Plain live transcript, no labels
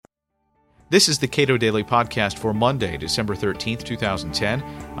This is the Cato Daily Podcast for Monday, December 13th, 2010.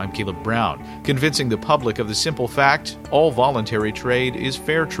 I'm Caleb Brown. Convincing the public of the simple fact, all voluntary trade is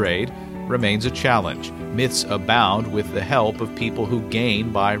fair trade, remains a challenge. Myths abound with the help of people who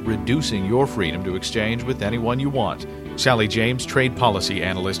gain by reducing your freedom to exchange with anyone you want. Sally James, trade policy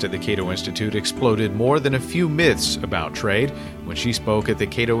analyst at the Cato Institute, exploded more than a few myths about trade when she spoke at the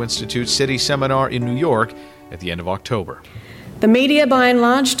Cato Institute City Seminar in New York at the end of October. The media, by and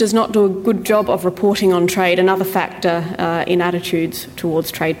large, does not do a good job of reporting on trade, another factor in attitudes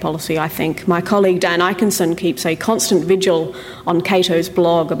towards trade policy, I think. My colleague Dan Ikinson keeps a constant vigil on Cato's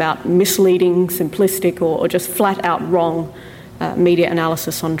blog about misleading, simplistic, or just flat-out wrong media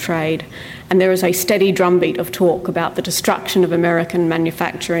analysis on trade. And there is a steady drumbeat of talk about the destruction of American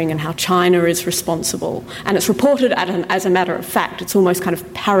manufacturing and how China is responsible. And it's reported as a matter of fact. It's almost kind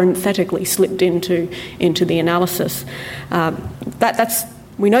of parenthetically slipped into the analysis.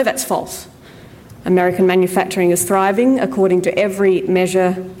 We know that's false. American manufacturing is thriving according to every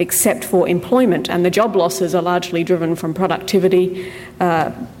measure except for employment, and the job losses are largely driven from productivity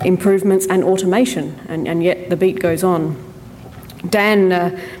improvements and automation, and yet the beat goes on.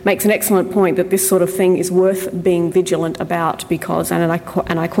 Dan makes an excellent point that this sort of thing is worth being vigilant about because, and I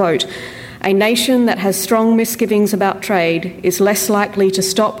quote, "A nation that has strong misgivings about trade is less likely to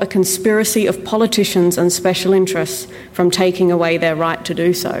stop a conspiracy of politicians and special interests from taking away their right to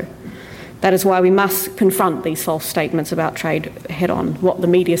do so." That is why we must confront these false statements about trade head on. What the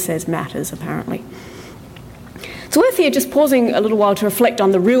media says matters, apparently. It's worth here just pausing a little while to reflect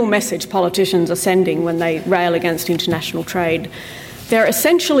on the real message politicians are sending when they rail against international trade. They're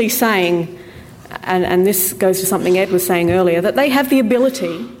essentially saying, and this goes to something Ed was saying earlier, that they have the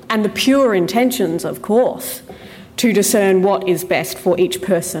ability and the pure intentions, of course, to discern what is best for each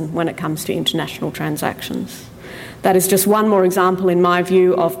person when it comes to international transactions. That is just one more example, in my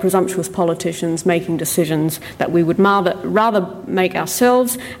view, of presumptuous politicians making decisions that we would rather make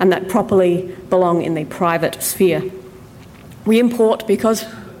ourselves and that properly belong in the private sphere. We import because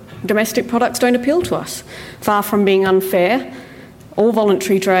domestic products don't appeal to us. Far from being unfair, all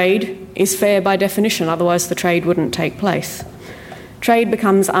voluntary trade is fair by definition, otherwise the trade wouldn't take place. Trade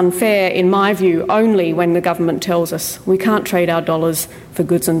becomes unfair, in my view, only when the government tells us we can't trade our dollars for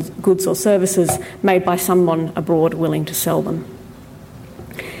goods or services made by someone abroad willing to sell them.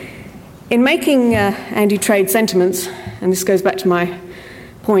 In making anti-trade sentiments, and this goes back to my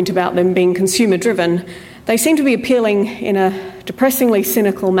point about them being consumer-driven, they seem to be appealing in a depressingly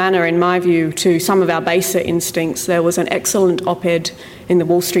cynical manner, in my view, to some of our baser instincts. There was an excellent op-ed in the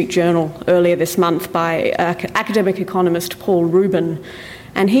Wall Street Journal earlier this month by academic economist Paul Rubin,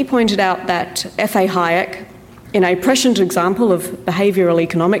 and he pointed out that F.A. Hayek, in a prescient example of behavioural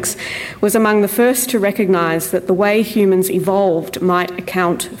economics, was among the first to recognise that the way humans evolved might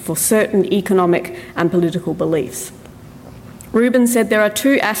account for certain economic and political beliefs. Rubin said there are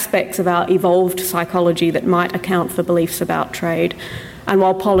two aspects of our evolved psychology that might account for beliefs about trade, and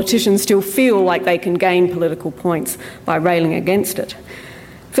while politicians still feel like they can gain political points by railing against it.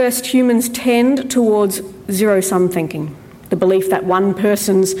 First, humans tend towards zero-sum thinking, the belief that one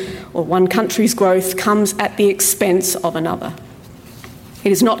person's or one country's growth comes at the expense of another.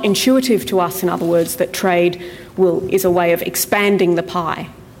 It is not intuitive to us, in other words, that trade is a way of expanding the pie.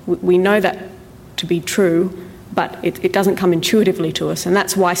 We know that to be true, but it doesn't come intuitively to us, and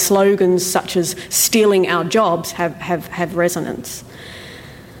that's why slogans such as stealing our jobs have resonance.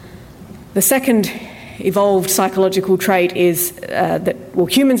 The second evolved psychological trait is that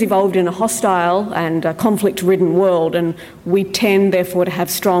humans evolved in a hostile and conflict-ridden world, and we tend, therefore, to have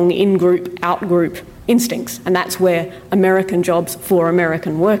strong in-group, out-group instincts, and that's where American jobs for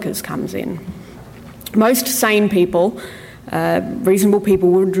American workers comes in. Most sane people, reasonable people,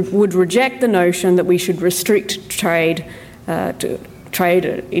 would reject the notion that we should restrict trade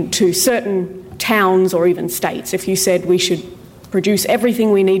into certain towns or even states. If you said we should produce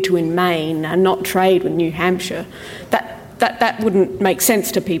everything we need to in Maine and not trade with New Hampshire, that wouldn't make sense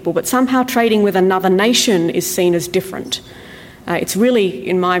to people, but somehow trading with another nation is seen as different. It's really,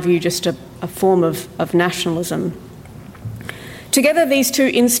 in my view, just a form of nationalism. Together, these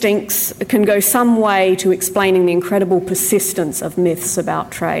two instincts can go some way to explaining the incredible persistence of myths about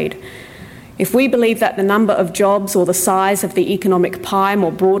trade. If we believe that the number of jobs or the size of the economic pie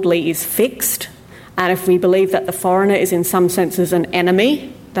more broadly is fixed, and if we believe that the foreigner is in some senses an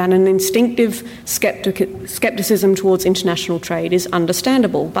enemy, then an instinctive scepticism towards international trade is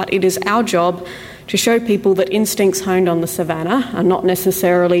understandable. But it is our job to show people that instincts honed on the savannah are not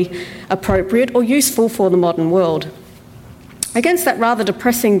necessarily appropriate or useful for the modern world. Against that rather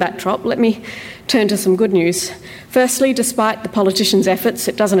depressing backdrop, let me turn to some good news. Firstly, despite the politicians' efforts,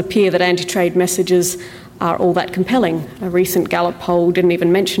 it doesn't appear that anti-trade messages are all that compelling. A recent Gallup poll didn't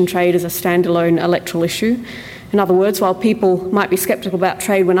even mention trade as a standalone electoral issue. In other words, while people might be sceptical about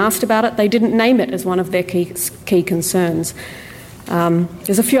trade when asked about it, they didn't name it as one of their key concerns.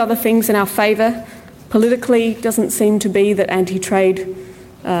 There's a few other things in our favour. Politically, it doesn't seem to be that anti-trade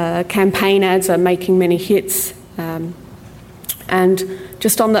campaign ads are making many hits. And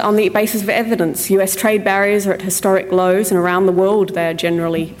just on the basis of evidence, US trade barriers are at historic lows, and around the world they are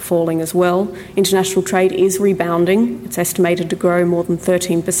generally falling as well. International trade is rebounding. It's estimated to grow more than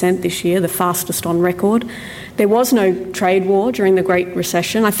 13% this year, the fastest on record. There was no trade war during the Great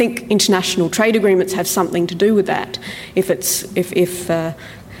Recession. I think international trade agreements have something to do with that. If the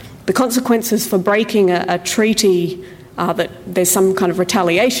consequences for breaking a treaty that there's some kind of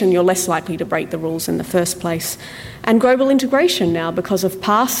retaliation, you're less likely to break the rules in the first place. And global integration now, because of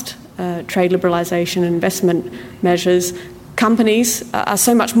past trade liberalisation and investment measures, companies are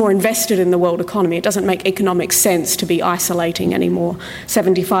so much more invested in the world economy. It doesn't make economic sense to be isolating anymore.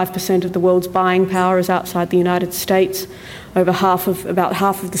 75% of the world's buying power is outside the United States. About half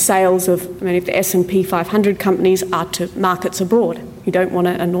of the sales of many of the S&P 500 companies are to markets abroad. You don't want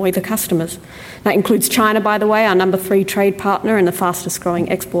to annoy the customers. That includes China, by the way, our number 3 trade partner and the fastest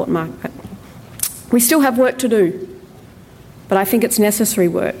growing export market. We still have work to do, but I think it's necessary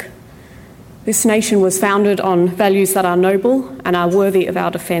work. This nation was founded on values that are noble and are worthy of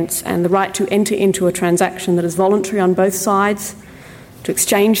our defence, and the right to enter into a transaction that is voluntary on both sides, to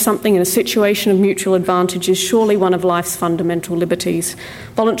exchange something in a situation of mutual advantage, is surely one of life's fundamental liberties.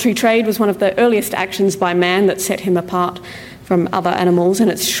 Voluntary trade was one of the earliest actions by man that set him apart from other animals,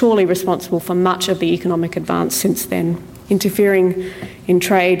 and it's surely responsible for much of the economic advance since then. Interfering in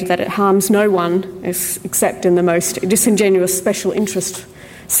trade that it harms no one, except in the most disingenuous special interest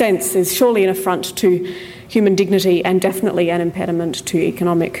sense, is surely an affront to human dignity and definitely an impediment to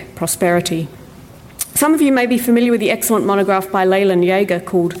economic prosperity. Some of you may be familiar with the excellent monograph by Leland Yeager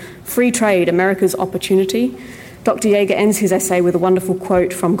called Free Trade, America's Opportunity. Dr. Yeager ends his essay with a wonderful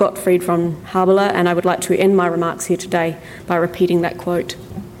quote from Gottfried von Haberler, and I would like to end my remarks here today by repeating that quote.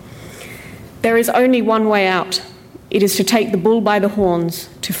 "There is only one way out. It is to take the bull by the horns,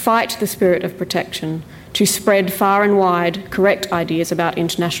 to fight the spirit of protection, to spread far and wide correct ideas about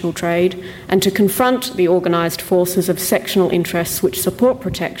international trade, and to confront the organised forces of sectional interests which support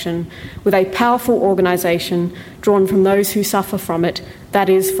protection with a powerful organisation drawn from those who suffer from it, that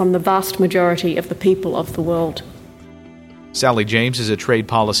is, from the vast majority of the people of the world." Sally James is a trade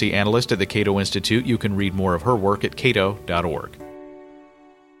policy analyst at the Cato Institute. You can read more of her work at cato.org.